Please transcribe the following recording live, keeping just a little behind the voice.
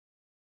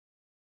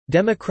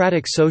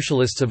Democratic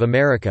Socialists of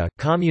America,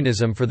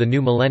 Communism for the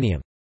New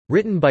Millennium.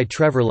 Written by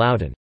Trevor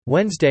Loudon.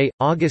 Wednesday,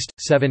 August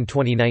 7,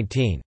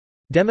 2019.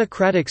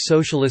 Democratic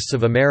Socialists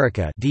of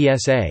America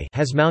 (DSA)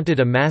 has mounted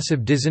a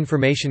massive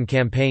disinformation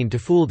campaign to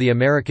fool the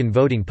American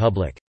voting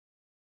public.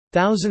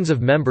 Thousands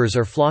of members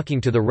are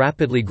flocking to the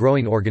rapidly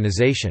growing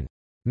organization.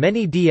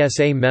 Many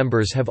DSA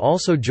members have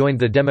also joined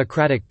the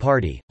Democratic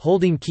Party,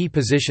 holding key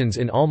positions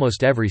in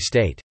almost every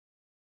state.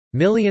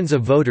 Millions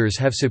of voters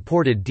have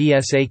supported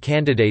DSA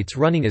candidates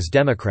running as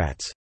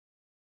Democrats.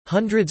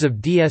 Hundreds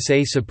of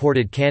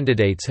DSA-supported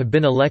candidates have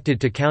been elected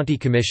to county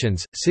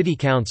commissions, city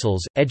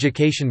councils,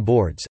 education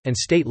boards, and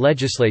state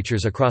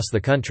legislatures across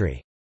the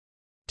country.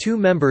 Two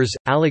members,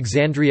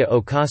 Alexandria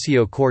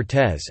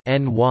Ocasio-Cortez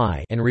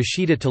 (NY) and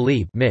Rashida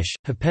Tlaib (MISH),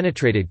 have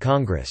penetrated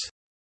Congress.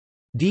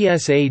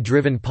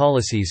 DSA-driven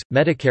policies,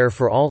 Medicare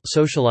for all,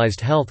 socialized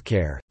health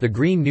care, the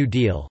Green New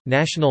Deal,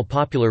 national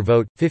popular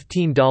vote,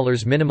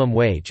 $15 minimum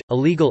wage,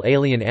 illegal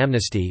alien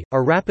amnesty,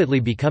 are rapidly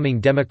becoming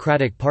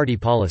Democratic Party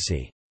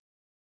policy.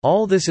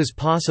 All this is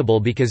possible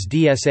because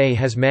DSA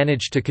has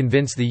managed to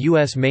convince the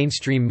U.S.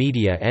 mainstream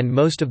media and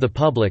most of the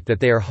public that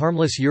they are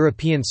harmless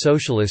European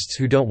socialists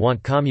who don't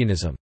want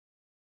communism.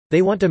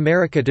 They want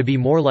America to be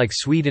more like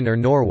Sweden or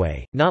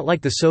Norway, not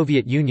like the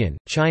Soviet Union,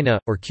 China,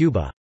 or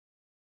Cuba.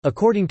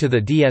 According to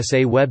the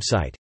DSA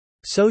website,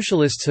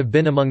 socialists have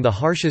been among the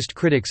harshest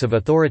critics of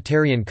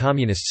authoritarian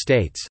communist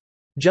states.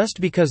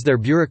 Just because their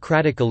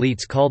bureaucratic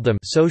elites called them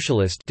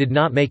socialist did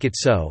not make it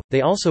so,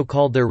 they also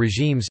called their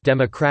regimes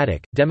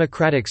democratic.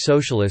 Democratic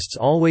socialists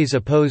always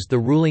opposed the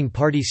ruling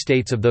party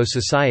states of those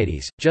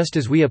societies, just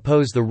as we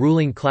oppose the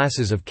ruling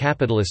classes of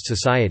capitalist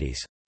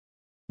societies.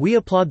 We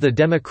applaud the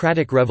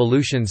democratic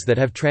revolutions that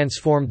have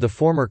transformed the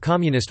former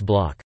communist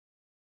bloc.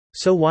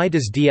 So why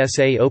does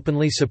DSA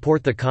openly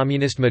support the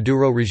communist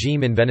Maduro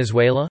regime in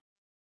Venezuela?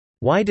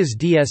 Why does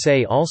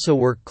DSA also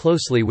work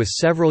closely with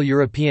several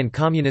European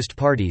communist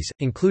parties,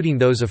 including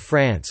those of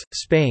France,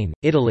 Spain,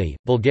 Italy,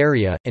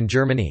 Bulgaria, and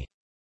Germany?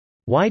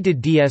 Why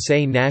did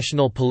DSA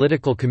National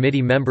Political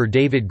Committee member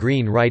David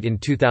Green write in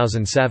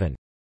 2007?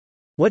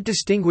 What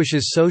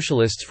distinguishes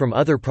socialists from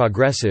other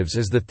progressives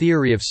is the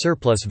theory of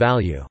surplus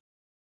value.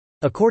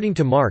 According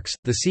to Marx,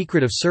 the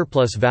secret of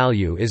surplus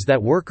value is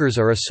that workers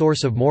are a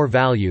source of more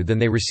value than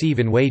they receive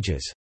in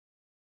wages.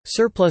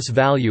 Surplus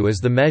value is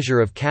the measure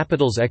of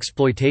capital's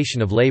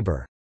exploitation of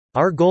labor.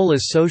 Our goal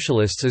as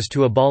socialists is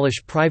to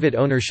abolish private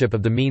ownership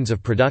of the means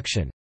of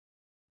production.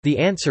 The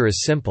answer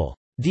is simple.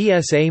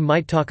 DSA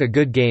might talk a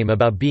good game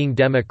about being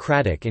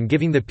democratic and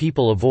giving the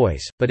people a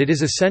voice, but it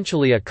is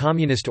essentially a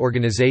communist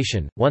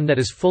organization, one that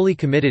is fully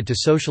committed to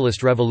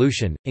socialist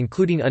revolution,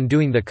 including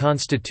undoing the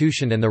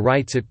Constitution and the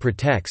rights it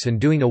protects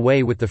and doing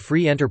away with the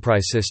free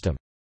enterprise system.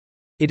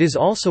 It is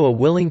also a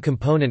willing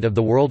component of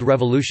the world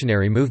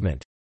revolutionary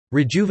movement.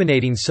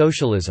 Rejuvenating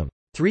socialism.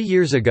 3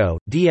 years ago,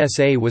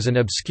 DSA was an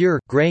obscure,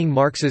 graying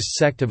Marxist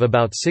sect of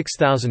about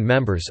 6,000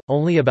 members,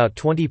 only about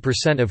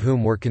 20% of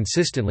whom were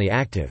consistently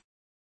active.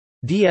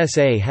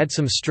 DSA had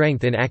some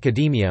strength in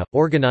academia,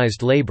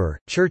 organized labor,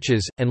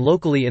 churches, and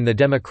locally in the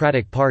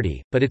Democratic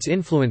Party, but its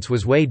influence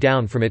was way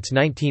down from its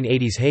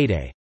 1980s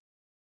heyday.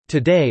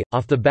 Today,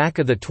 off the back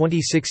of the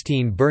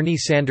 2016 Bernie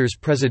Sanders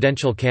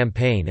presidential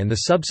campaign and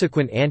the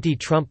subsequent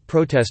anti-Trump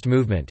protest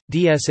movement,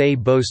 DSA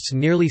boasts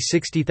nearly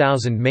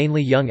 60,000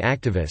 mainly young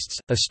activists,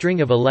 a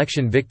string of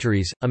election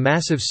victories, a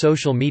massive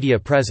social media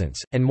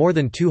presence, and more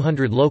than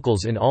 200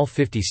 locals in all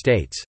 50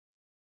 states.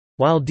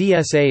 While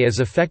DSA is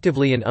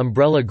effectively an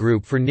umbrella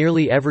group for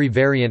nearly every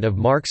variant of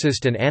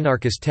Marxist and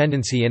anarchist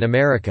tendency in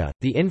America,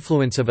 the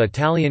influence of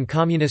Italian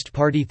Communist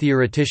Party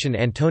theoretician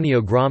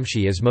Antonio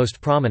Gramsci is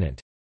most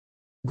prominent.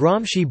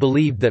 Gramsci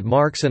believed that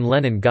Marx and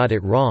Lenin got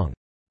it wrong.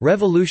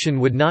 Revolution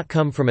would not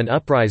come from an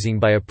uprising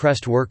by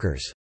oppressed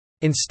workers.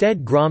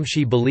 Instead,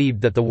 Gramsci believed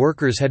that the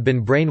workers had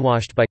been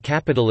brainwashed by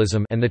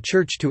capitalism and the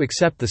church to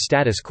accept the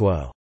status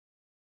quo.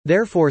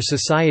 Therefore,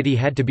 society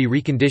had to be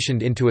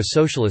reconditioned into a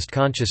socialist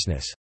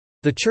consciousness.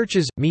 The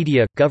churches,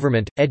 media,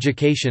 government,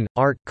 education,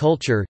 art,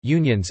 culture,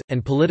 unions,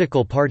 and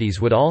political parties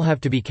would all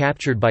have to be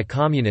captured by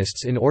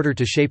communists in order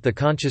to shape the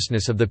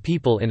consciousness of the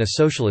people in a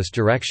socialist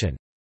direction.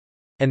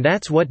 And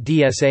that's what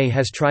DSA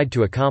has tried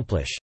to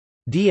accomplish.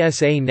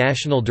 DSA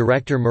National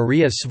Director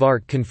Maria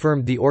Svart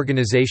confirmed the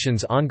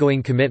organization's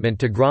ongoing commitment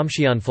to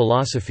Gramscian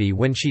philosophy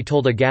when she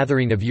told a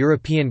gathering of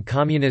European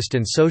Communist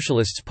and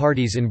Socialists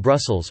parties in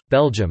Brussels,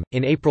 Belgium,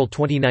 in April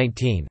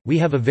 2019, "We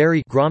have a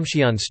very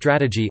Gramscian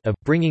strategy of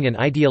bringing an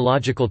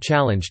ideological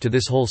challenge to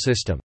this whole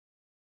system."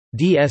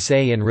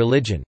 DSA and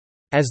religion.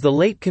 As the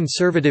late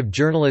conservative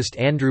journalist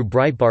Andrew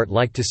Breitbart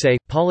liked to say,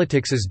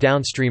 politics is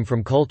downstream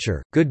from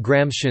culture. Good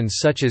Gramscians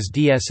such as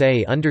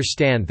DSA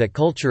understand that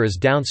culture is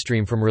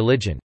downstream from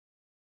religion.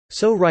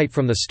 So right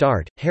from the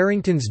start,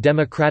 Harrington's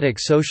Democratic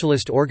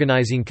Socialist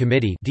Organizing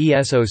Committee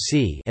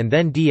 (DSOC) and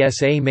then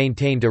DSA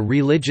maintained a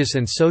Religious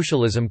and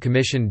Socialism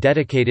Commission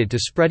dedicated to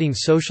spreading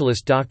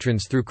socialist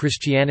doctrines through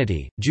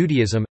Christianity,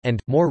 Judaism,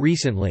 and, more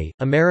recently,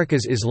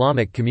 America's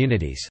Islamic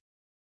communities.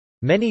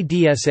 Many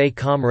DSA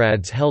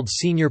comrades held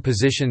senior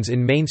positions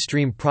in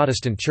mainstream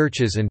Protestant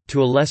churches and,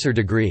 to a lesser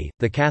degree,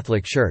 the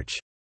Catholic Church.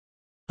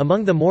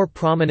 Among the more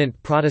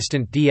prominent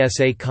Protestant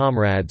DSA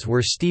comrades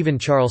were Stephen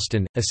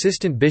Charleston,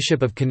 Assistant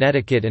Bishop of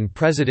Connecticut and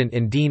President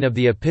and Dean of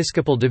the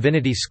Episcopal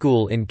Divinity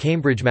School in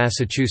Cambridge,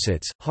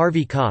 Massachusetts,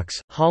 Harvey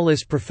Cox,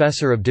 Hollis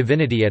Professor of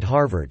Divinity at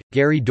Harvard,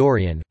 Gary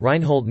Dorian,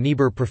 Reinhold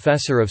Niebuhr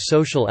Professor of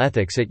Social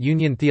Ethics at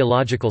Union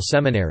Theological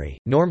Seminary,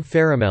 Norm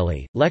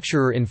Faramelli,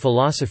 Lecturer in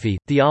Philosophy,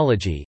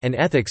 Theology, and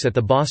Ethics at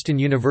the Boston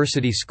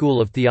University School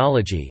of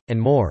Theology,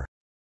 and more.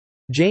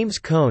 James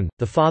Cone,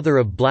 the father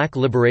of Black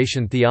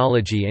liberation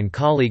theology and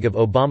colleague of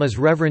Obama's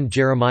Reverend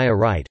Jeremiah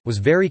Wright, was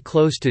very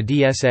close to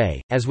DSA,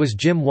 as was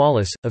Jim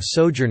Wallis, of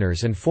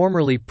Sojourners and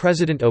formerly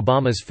President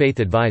Obama's faith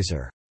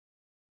advisor.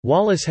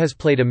 Wallis has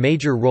played a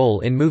major role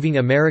in moving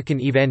American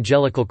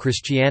evangelical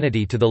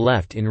Christianity to the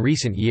left in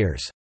recent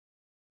years.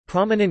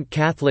 Prominent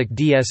Catholic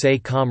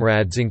DSA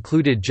comrades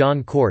included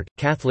John Court,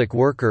 Catholic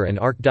worker and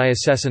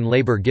Archdiocesan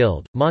Labor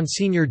Guild,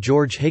 Monsignor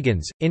George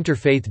Higgins,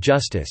 Interfaith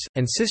Justice,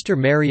 and Sister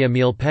Mary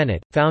Emile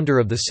Pennant, founder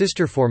of the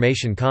Sister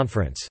Formation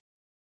Conference.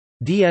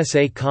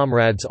 DSA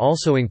comrades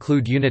also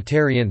include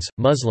Unitarians,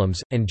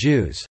 Muslims, and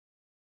Jews.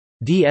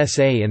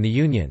 DSA and the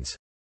unions.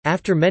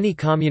 After many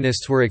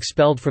communists were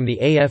expelled from the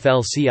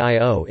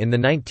AFL-CIO in the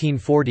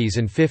 1940s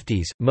and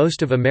 50s,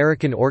 most of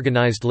American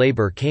organized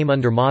labor came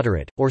under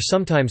moderate, or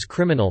sometimes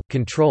criminal,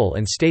 control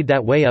and stayed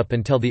that way up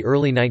until the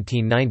early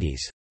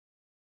 1990s.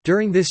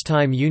 During this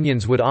time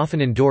unions would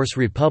often endorse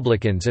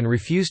Republicans and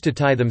refuse to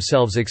tie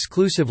themselves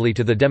exclusively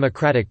to the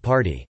Democratic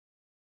Party.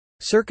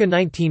 Circa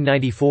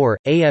 1994,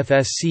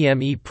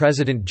 AFS-CME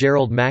President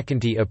Gerald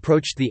McEntee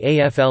approached the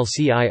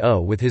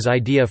AFL-CIO with his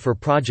idea for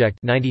Project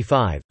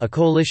 95, a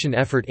coalition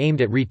effort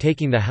aimed at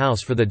retaking the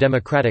House for the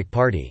Democratic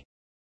Party.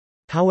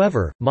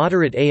 However,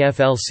 moderate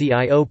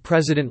AFL-CIO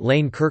President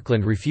Lane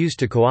Kirkland refused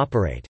to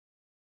cooperate.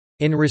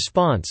 In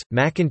response,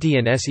 McEntee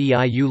and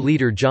SEIU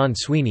leader John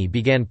Sweeney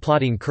began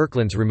plotting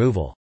Kirkland's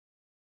removal.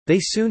 They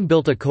soon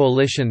built a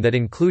coalition that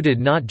included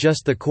not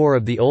just the core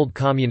of the old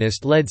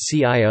communist-led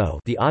CIO,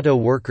 the auto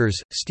workers,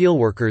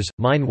 steelworkers,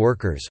 mine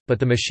workers, but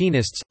the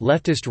machinists,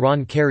 leftist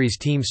Ron Kerry's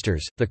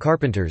Teamsters, the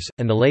carpenters,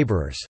 and the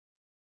laborers.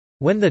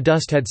 When the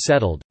dust had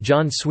settled,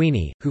 John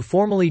Sweeney, who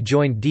formally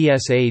joined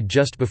DSA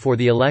just before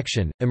the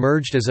election,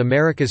 emerged as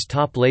America's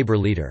top labor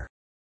leader.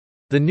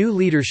 The new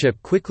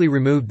leadership quickly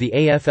removed the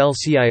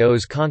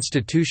AFL-CIO's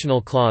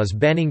constitutional clause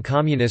banning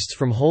communists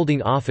from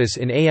holding office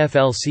in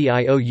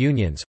AFL-CIO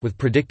unions, with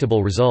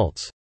predictable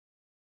results.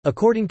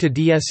 According to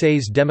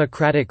DSA's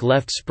Democratic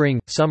Left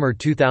Spring/Summer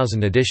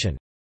 2000 edition.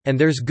 And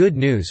there's good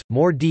news,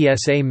 more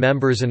DSA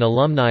members and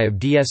alumni of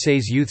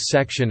DSA's youth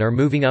section are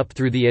moving up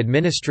through the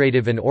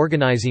administrative and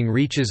organizing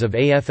reaches of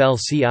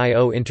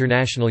AFL-CIO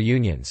international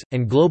unions,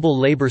 and global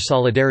labor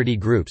solidarity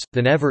groups,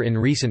 than ever in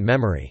recent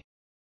memory.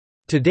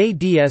 Today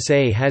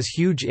DSA has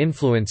huge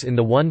influence in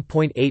the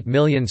 1.8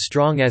 million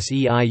strong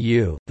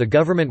SEIU, the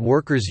Government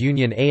Workers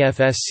Union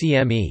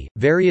AFS-CME,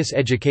 various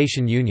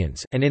education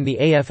unions, and in the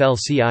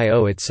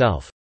AFL-CIO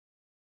itself.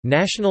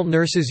 National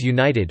Nurses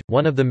United,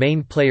 one of the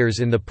main players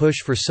in the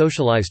push for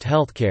socialized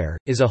healthcare,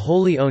 is a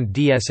wholly owned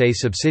DSA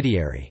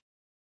subsidiary.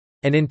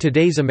 And in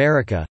today's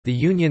America, the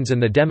unions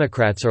and the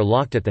Democrats are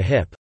locked at the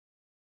hip.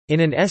 In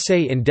an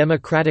essay in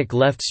Democratic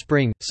Left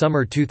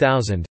Spring/Summer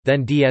 2000,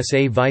 then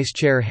DSA Vice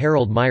Chair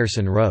Harold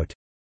Meyerson wrote,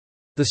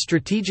 "The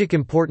strategic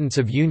importance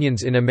of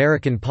unions in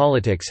American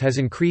politics has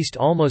increased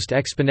almost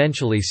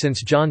exponentially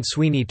since John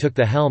Sweeney took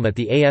the helm at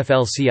the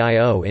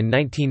AFL-CIO in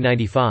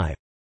 1995.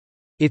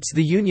 It's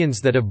the unions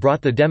that have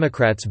brought the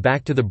Democrats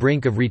back to the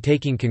brink of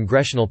retaking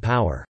congressional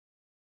power.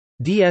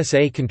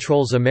 DSA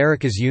controls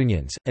America's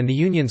unions, and the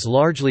unions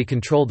largely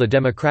control the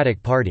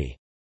Democratic Party.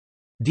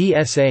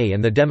 DSA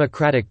and the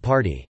Democratic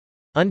Party.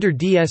 Under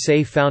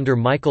DSA founder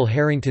Michael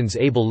Harrington's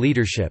able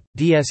leadership,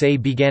 DSA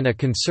began a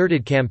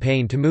concerted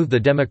campaign to move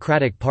the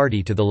Democratic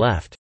Party to the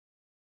left.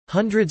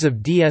 Hundreds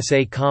of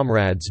DSA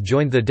comrades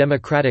joined the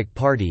Democratic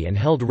Party and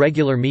held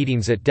regular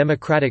meetings at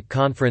Democratic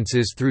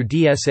conferences through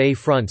DSA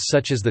fronts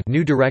such as the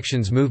New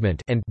Directions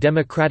Movement and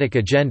Democratic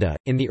Agenda.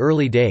 In the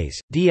early days,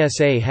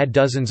 DSA had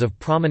dozens of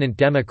prominent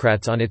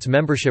Democrats on its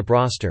membership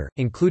roster,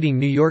 including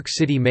New York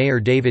City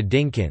Mayor David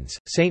Dinkins,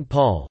 St.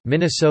 Paul,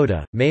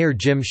 Minnesota, Mayor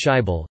Jim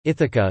Scheibel,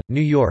 Ithaca,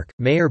 New York,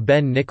 Mayor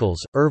Ben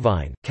Nichols,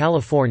 Irvine,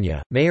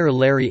 California, Mayor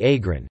Larry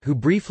Agron, who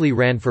briefly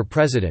ran for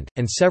president,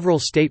 and several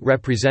state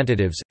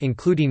representatives,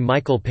 including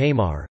Michael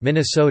Paymar,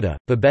 Minnesota,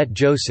 Babette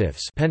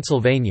Josephs,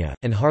 Pennsylvania,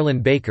 and Harlan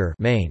Baker,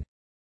 Maine.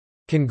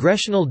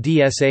 Congressional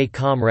DSA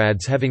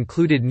comrades have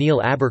included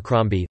Neil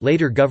Abercrombie,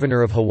 later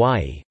governor of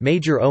Hawaii,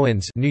 Major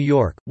Owens, New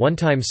York,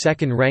 one-time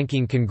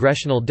second-ranking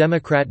congressional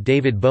Democrat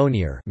David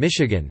Bonnier,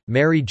 Michigan,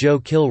 Mary Jo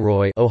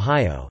Kilroy,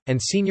 Ohio,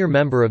 and senior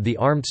member of the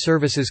Armed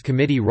Services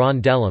Committee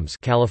Ron Dellums,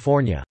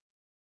 California.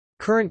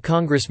 Current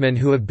congressmen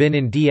who have been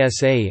in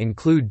DSA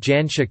include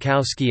Jan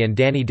Schakowsky and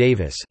Danny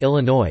Davis,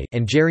 Illinois,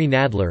 and Jerry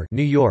Nadler,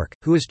 New York,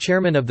 who is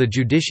chairman of the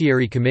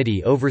Judiciary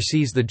Committee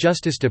oversees the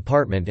Justice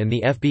Department and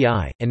the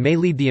FBI, and may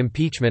lead the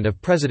impeachment of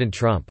President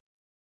Trump.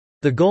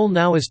 The goal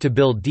now is to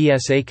build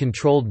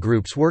DSA-controlled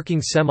groups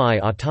working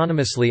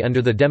semi-autonomously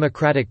under the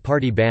Democratic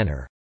Party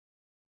banner.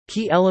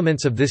 Key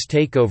elements of this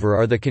takeover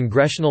are the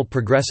Congressional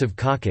Progressive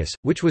Caucus,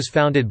 which was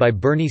founded by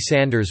Bernie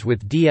Sanders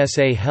with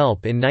DSA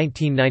help in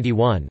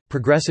 1991,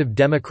 Progressive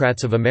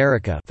Democrats of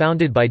America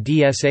founded by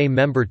DSA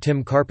member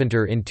Tim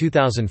Carpenter in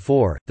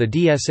 2004, the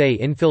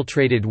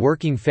DSA-infiltrated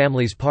Working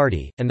Families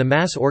Party, and the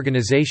mass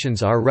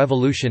organizations Our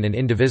Revolution and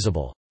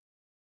Indivisible.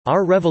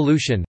 Our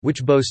Revolution,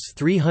 which boasts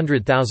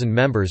 300,000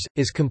 members,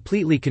 is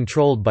completely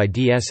controlled by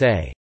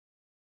DSA.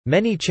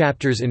 Many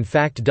chapters in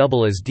fact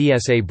double as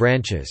DSA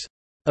branches.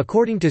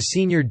 According to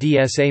senior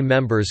DSA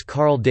members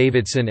Carl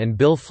Davidson and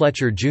Bill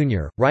Fletcher,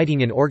 Jr.,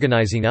 writing in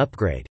Organizing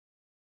Upgrade.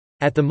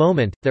 At the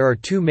moment, there are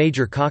two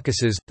major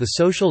caucuses, the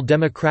Social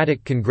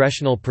Democratic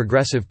Congressional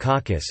Progressive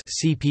Caucus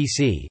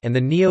 (CPC) and the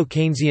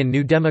Neo-Keynesian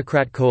New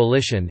Democrat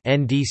Coalition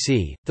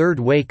 (NDC). Third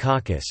Way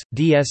Caucus,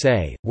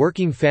 DSA,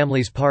 Working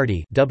Families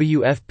Party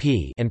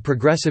 (WFP), and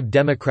Progressive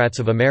Democrats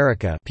of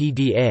America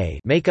 (PDA)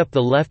 make up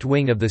the left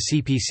wing of the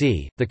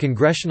CPC. The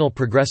Congressional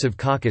Progressive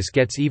Caucus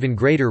gets even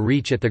greater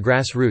reach at the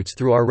grassroots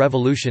through Our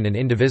Revolution and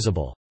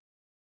Indivisible.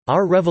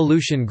 Our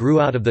Revolution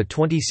grew out of the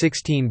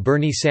 2016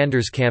 Bernie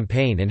Sanders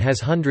campaign and has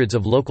hundreds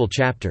of local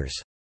chapters.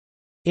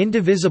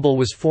 Indivisible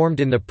was formed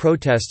in the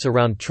protests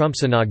around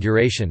Trump's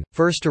inauguration,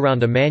 first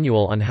around a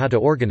manual on how to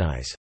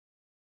organize.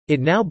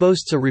 It now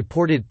boasts a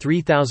reported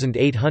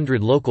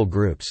 3,800 local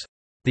groups.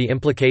 The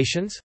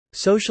implications?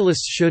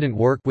 Socialists shouldn't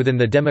work within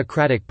the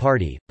Democratic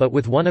Party, but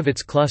with one of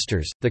its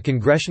clusters, the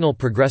Congressional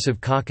Progressive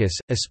Caucus,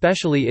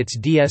 especially its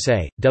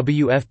DSA,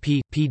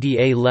 WFP,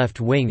 PDA left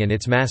wing and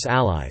its mass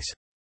allies.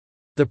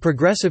 The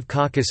Progressive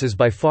Caucus is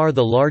by far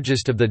the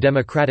largest of the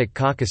Democratic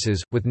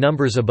caucuses, with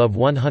numbers above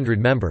 100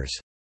 members.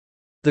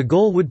 The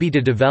goal would be to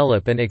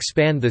develop and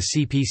expand the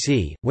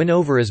CPC, win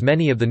over as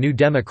many of the New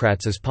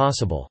Democrats as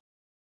possible.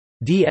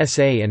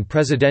 DSA and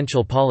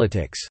presidential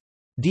politics.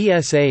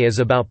 DSA is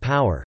about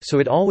power, so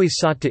it always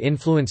sought to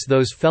influence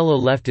those fellow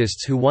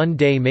leftists who one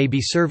day may be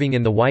serving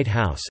in the White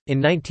House. In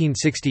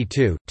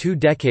 1962, 2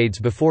 decades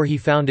before he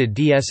founded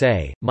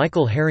DSA,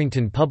 Michael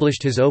Harrington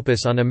published his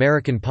opus on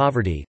American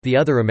poverty, The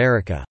Other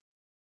America.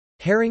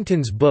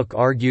 Harrington's book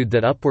argued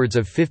that upwards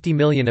of 50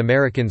 million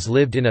Americans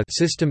lived in a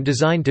system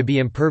designed to be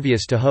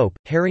impervious to hope.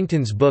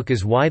 Harrington's book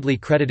is widely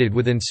credited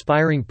with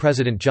inspiring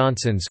President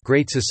Johnson's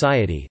Great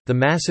Society, the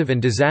massive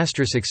and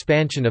disastrous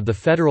expansion of the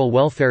federal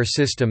welfare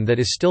system that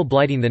is still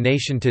blighting the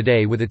nation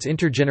today with its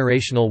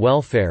intergenerational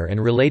welfare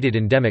and related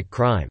endemic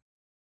crime.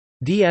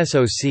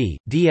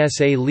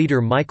 DSA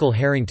leader Michael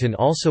Harrington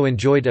also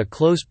enjoyed a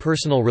close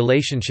personal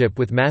relationship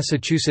with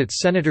Massachusetts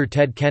Senator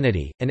Ted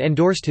Kennedy, and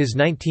endorsed his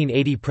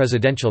 1980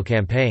 presidential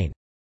campaign.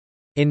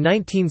 In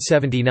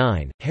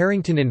 1979,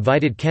 Harrington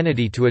invited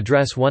Kennedy to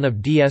address one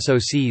of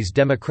DSOC's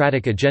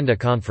Democratic Agenda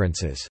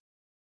conferences.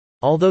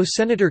 Although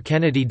Senator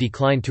Kennedy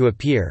declined to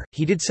appear,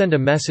 he did send a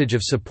message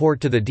of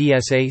support to the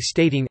DSA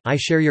stating, "I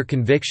share your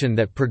conviction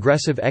that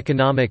progressive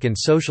economic and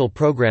social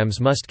programs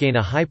must gain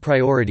a high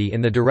priority in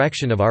the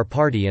direction of our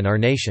party and our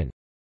nation.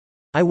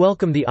 I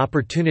welcome the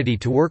opportunity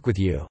to work with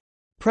you."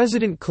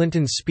 President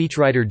Clinton's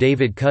speechwriter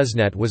David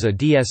Kuznets was a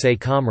DSA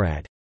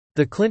comrade.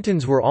 The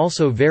Clintons were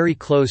also very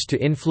close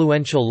to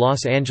influential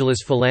Los Angeles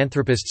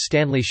philanthropist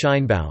Stanley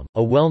Scheinbaum,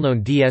 a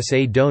well-known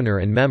DSA donor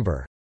and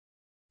member.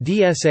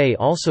 DSA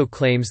also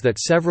claims that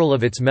several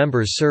of its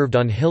members served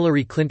on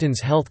Hillary Clinton's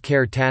health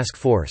care task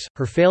force,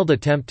 her failed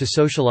attempt to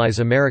socialize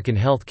American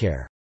health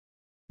care.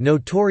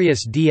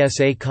 Notorious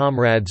DSA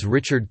comrades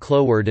Richard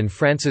Cloward and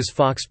Francis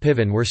Fox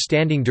Piven were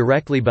standing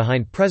directly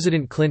behind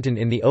President Clinton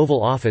in the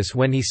Oval Office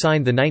when he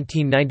signed the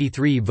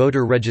 1993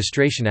 Voter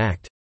Registration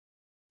Act.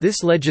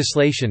 This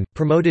legislation,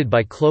 promoted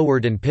by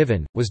Cloward and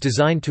Piven, was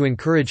designed to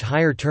encourage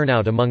higher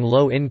turnout among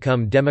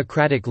low-income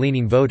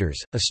Democratic-leaning voters,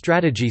 a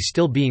strategy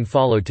still being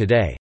followed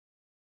today.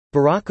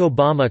 Barack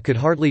Obama could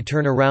hardly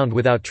turn around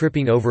without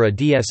tripping over a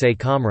DSA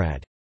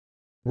comrade.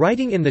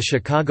 Writing in the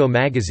Chicago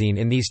Magazine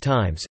in these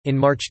times, in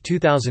March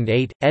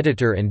 2008,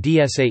 editor and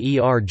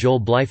DSA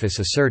Joel Blyfus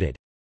asserted,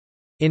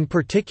 "In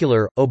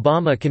particular,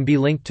 Obama can be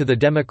linked to the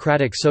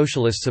Democratic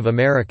Socialists of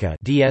America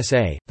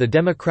 (DSA), the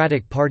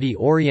Democratic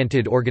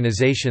Party-oriented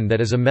organization that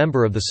is a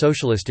member of the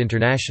Socialist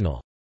International."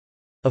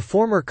 A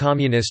former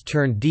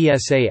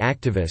communist-turned-DSA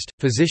activist,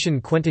 physician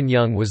Quentin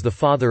Young was the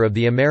father of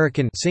the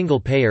American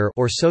single-payer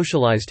or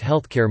socialized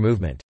healthcare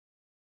movement.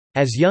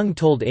 As Young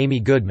told Amy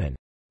Goodman,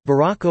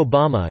 Barack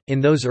Obama,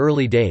 in those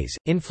early days,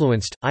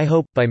 influenced, I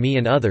hope, by me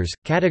and others,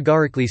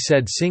 categorically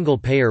said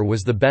single-payer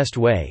was the best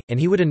way, and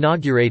he would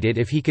inaugurate it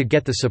if he could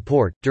get the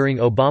support. During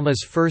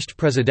Obama's first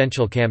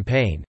presidential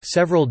campaign,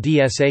 several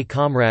DSA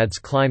comrades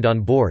climbed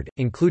on board,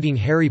 including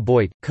Harry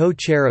Boyd,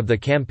 co-chair of the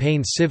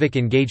campaign's Civic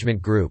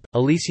Engagement Group,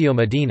 Alicio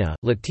Medina,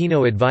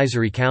 Latino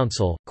Advisory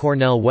Council,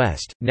 Cornel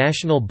West,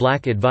 National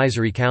Black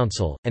Advisory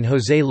Council, and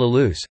José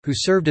Laluz, who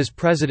served as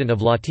president of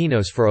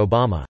Latinos for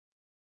Obama.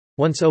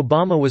 Once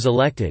Obama was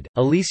elected,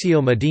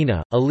 Alicio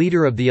Medina, a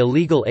leader of the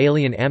illegal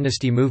alien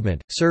amnesty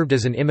movement, served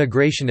as an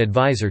immigration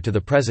advisor to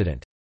the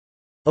president.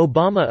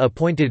 Obama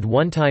appointed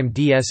one-time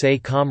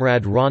DSA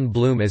comrade Ron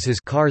Bloom as his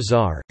car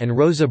czar, and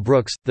Rosa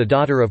Brooks, the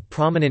daughter of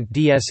prominent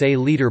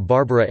DSA leader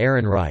Barbara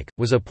Ehrenreich,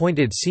 was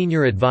appointed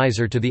senior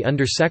advisor to the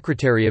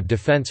Undersecretary of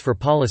Defense for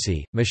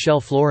Policy, Michelle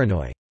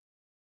Flournoy.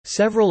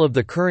 Several of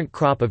the current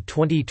crop of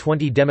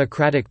 2020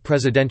 Democratic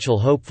presidential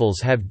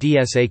hopefuls have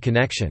DSA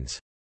connections.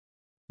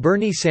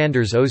 Bernie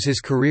Sanders owes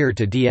his career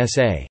to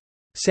DSA.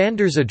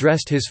 Sanders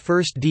addressed his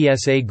first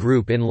DSA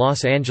group in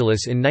Los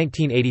Angeles in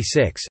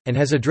 1986, and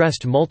has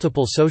addressed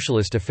multiple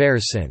socialist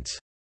affairs since.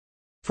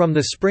 From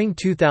the spring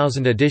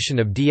 2000 edition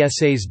of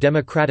DSA's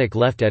Democratic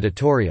Left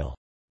editorial.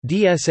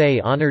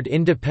 DSA honored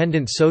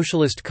independent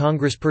socialist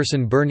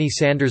congressperson Bernie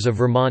Sanders of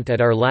Vermont at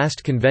our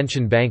last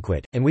convention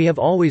banquet, and we have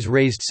always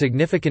raised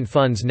significant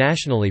funds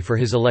nationally for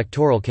his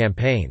electoral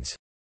campaigns.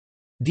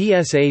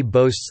 DSA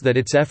boasts that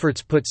its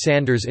efforts put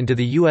Sanders into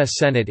the U.S.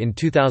 Senate in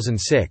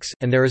 2006,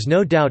 and there is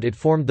no doubt it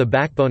formed the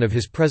backbone of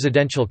his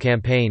presidential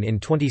campaign in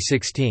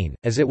 2016,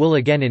 as it will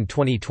again in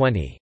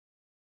 2020.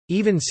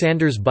 Even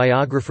Sanders'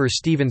 biographer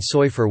Stephen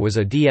Soifer was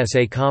a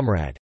DSA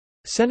comrade.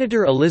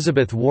 Senator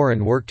Elizabeth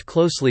Warren worked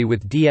closely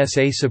with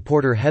DSA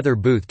supporter Heather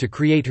Booth to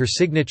create her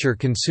signature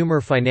Consumer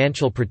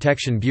Financial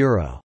Protection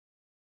Bureau.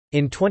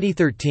 In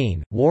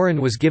 2013,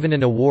 Warren was given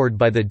an award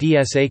by the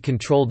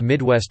DSA-controlled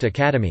Midwest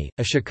Academy,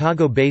 a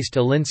Chicago-based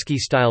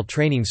Alinsky-style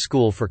training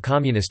school for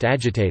communist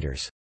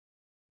agitators.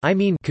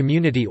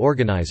 Community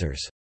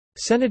organizers.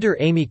 Senator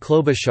Amy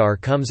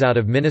Klobuchar comes out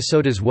of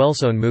Minnesota's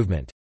Wellzone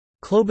movement.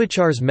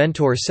 Klobuchar's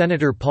mentor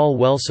Senator Paul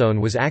Wellzone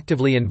was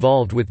actively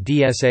involved with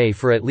DSA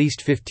for at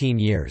least 15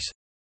 years.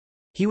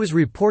 He was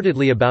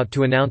reportedly about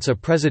to announce a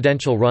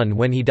presidential run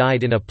when he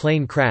died in a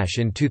plane crash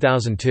in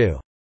 2002.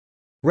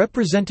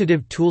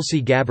 Representative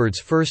Tulsi Gabbard's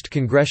first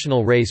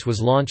congressional race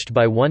was launched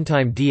by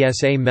one-time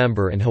DSA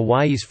member and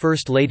Hawaii's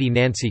First Lady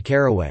Nancy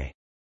Caraway.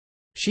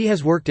 She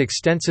has worked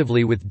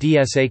extensively with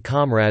DSA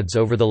comrades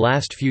over the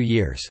last few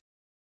years.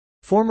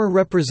 Former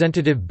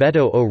Representative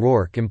Beto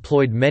O'Rourke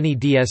employed many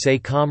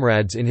DSA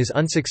comrades in his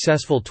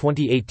unsuccessful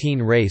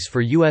 2018 race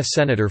for U.S.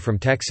 Senator from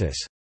Texas.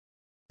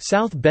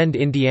 South Bend,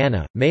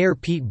 Indiana, Mayor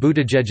Pete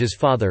Buttigieg's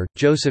father,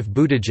 Joseph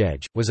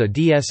Buttigieg, was a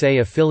DSA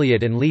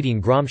affiliate and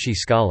leading Gramsci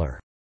scholar.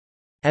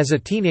 As a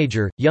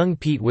teenager, young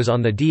Pete was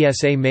on the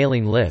DSA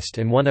mailing list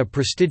and won a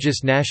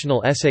prestigious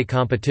national essay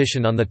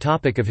competition on the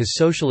topic of his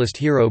socialist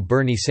hero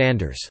Bernie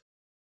Sanders.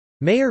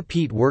 Mayor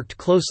Pete worked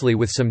closely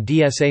with some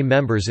DSA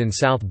members in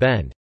South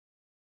Bend.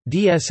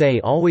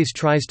 DSA always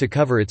tries to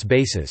cover its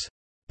bases.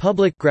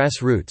 Public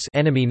grassroots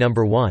enemy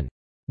number one.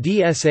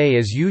 DSA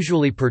is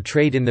usually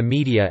portrayed in the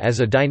media as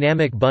a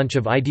dynamic bunch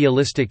of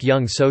idealistic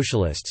young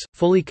socialists,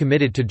 fully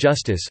committed to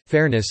justice,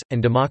 fairness,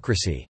 and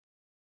democracy.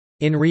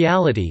 In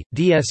reality,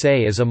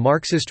 DSA is a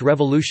Marxist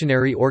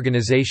revolutionary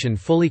organization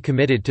fully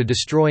committed to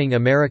destroying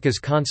America's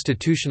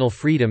constitutional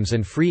freedoms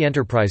and free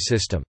enterprise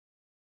system.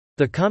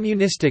 The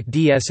communistic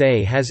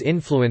DSA has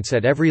influence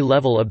at every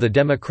level of the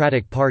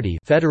Democratic Party,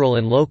 federal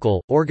and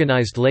local,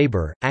 organized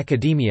labor,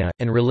 academia,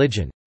 and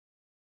religion.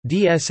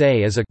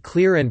 DSA is a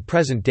clear and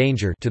present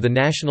danger to the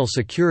national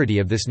security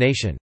of this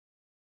nation.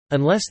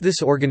 Unless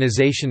this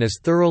organization is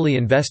thoroughly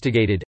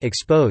investigated,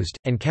 exposed,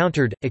 and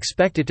countered,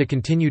 expect it to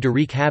continue to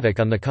wreak havoc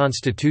on the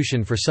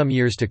Constitution for some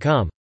years to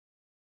come.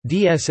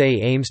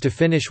 DSA aims to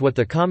finish what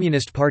the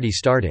Communist Party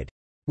started.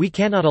 We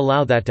cannot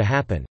allow that to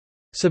happen.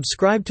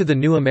 Subscribe to The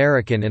New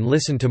American and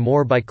listen to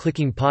more by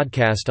clicking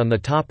podcast on the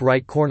top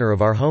right corner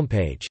of our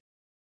homepage.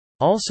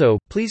 Also,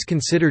 please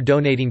consider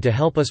donating to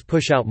help us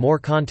push out more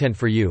content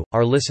for you,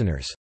 our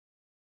listeners.